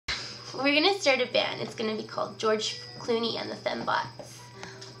We're gonna start a band. It's gonna be called George Clooney and the Fembots.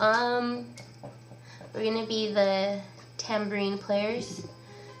 We're gonna be the tambourine players.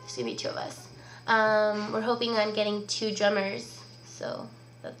 There's gonna be 2 of us. We're hoping on getting 2 drummers, so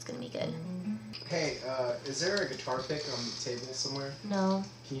that's gonna be good. Hey, is there a guitar pick on the table somewhere? No.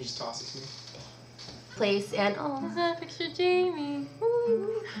 Can you just toss it to me? Place and that picture, Jamie.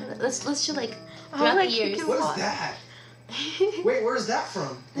 Ooh. Let's show like throughout the years. What is that? Wait, where's that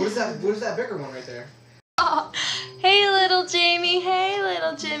from? What is that? What is that bigger one right there? Oh. Hey, little Jamie. Hey,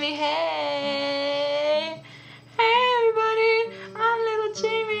 little Jimmy. Hey. Hey, everybody. I'm little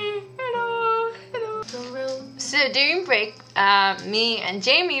Jamie. Hello. Hello. So during break, me and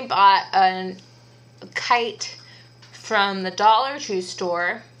Jamie bought a kite from the Dollar Tree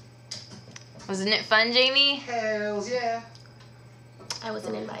store. Wasn't it fun, Jamie? Hells yeah. I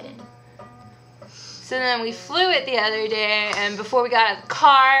wasn't invited. So then we flew it the other day, and before we got out of the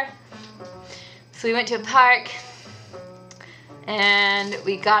car, so we went to a park, and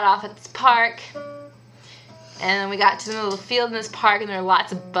we got off at this park, and then we got to the middle of the field in this park, and there were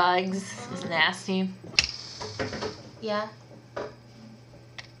lots of bugs. It was nasty. Yeah.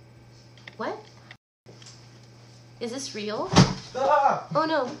 What? Is this real? Ah! Oh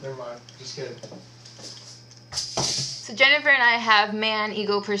no. Never mind. Just kidding. So Jennifer and I have man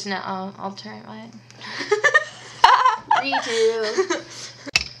ego personality. Alter what? Me too.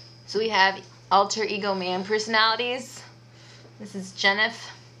 So we have alter ego man personalities. This is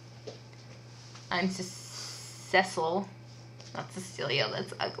Jennifer. I'm Cecil. Not Cecilia,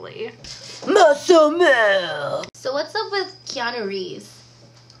 that's ugly. Muscle milk. So what's up with Keanu Reeves?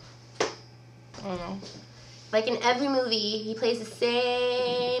 I don't know. Like in every movie, he plays the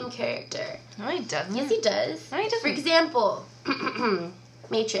same character. No, he doesn't. Yes, he does. No, he doesn't. For example,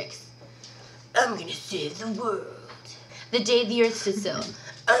 Matrix. I'm gonna save the world. The day the earth stood still.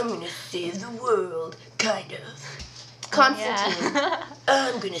 I'm gonna save the world, kind of. Constantine. Yeah.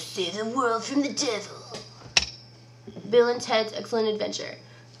 I'm gonna save the world from the devil. Bill and Ted's Excellent Adventure.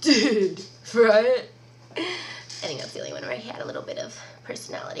 Dude, right? I think that's the only one where he had a little bit of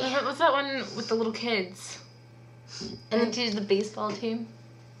personality. What's that one with the little kids? And then he's the baseball team.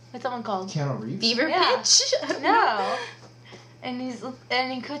 What's that one called? Keanu Reeves? Beaver Yeah. Pitch? No. And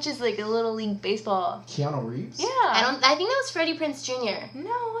he coaches like a little league baseball. Keanu Reeves? Yeah. I think that was Freddie Prinze Jr.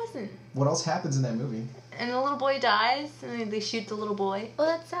 No, it wasn't. What else happens in that movie? And the little boy dies, and they shoot the little boy. Oh,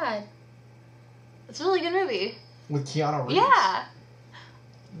 that's sad. It's a really good movie. With Keanu Reeves? Yeah.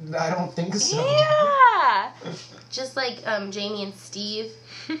 I don't think so. Yeah. Just like Jamie and Steve.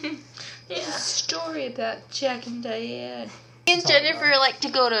 There's a story about Jack and Diane. Me and Jennifer like to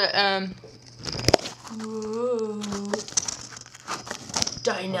go to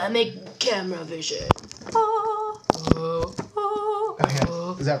dynamic camera vision. Okay.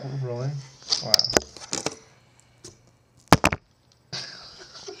 Is that rolling? Wow.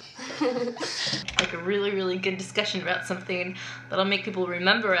 like a really, really good discussion about something that'll make people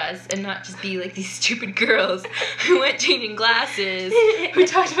remember us and not just be like these stupid girls who went changing glasses, who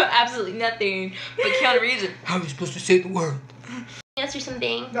talked about absolutely nothing, but Keanu Reeves and how are we supposed to save the world? Answer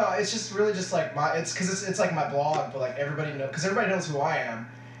something. No, it's just really just like it's like my blog, but like everybody knows who I am,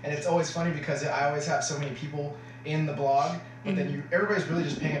 and it's always funny because I always have so many people in the blog, but then everybody's really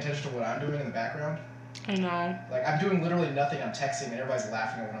just paying attention to what I'm doing in the background. I know. Like I'm doing literally nothing. I'm texting, and everybody's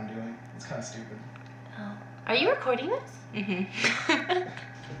laughing at what I'm doing. It's kind of stupid. Oh. Are you recording this?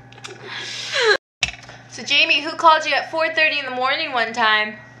 So Jamie, who called you at 4:30 in the morning one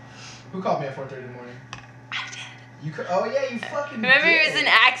time? Who called me at 4:30 in the morning? I did. Oh yeah, you fucking. Remember did. it was an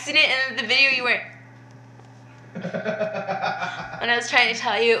accident, and in the video you went. When I was trying to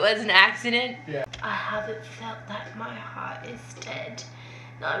tell you it was an accident. Yeah. I haven't felt that my heart is dead.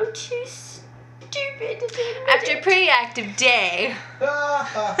 No, I'm too stupid to say After a pretty active day.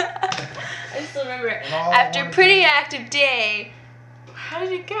 I still remember it. After a pretty active day. How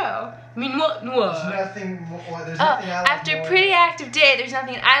did it go? I mean, what? There's nothing more. There's nothing I like after more a pretty active day, there's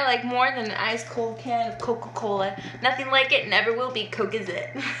nothing I like more than an ice cold can of Coca-Cola. Nothing like it, never will be. Coke is it.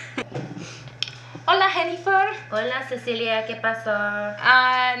 Hola, Jennifer. Hola, Cecilia, ¿qué pasó?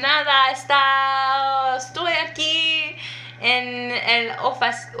 Nada, estoy aquí en el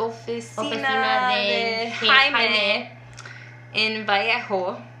oficina de Jaime en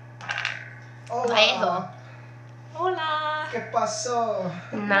Vallejo. Hola. Vallejo. Hola. ¿Qué pasó?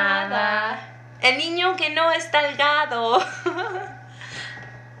 Nada. El niño que no es delgado.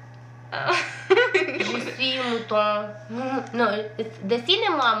 Je suis un mouton. Non,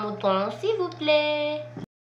 dessinez-moi un mouton, s'il vous plaît.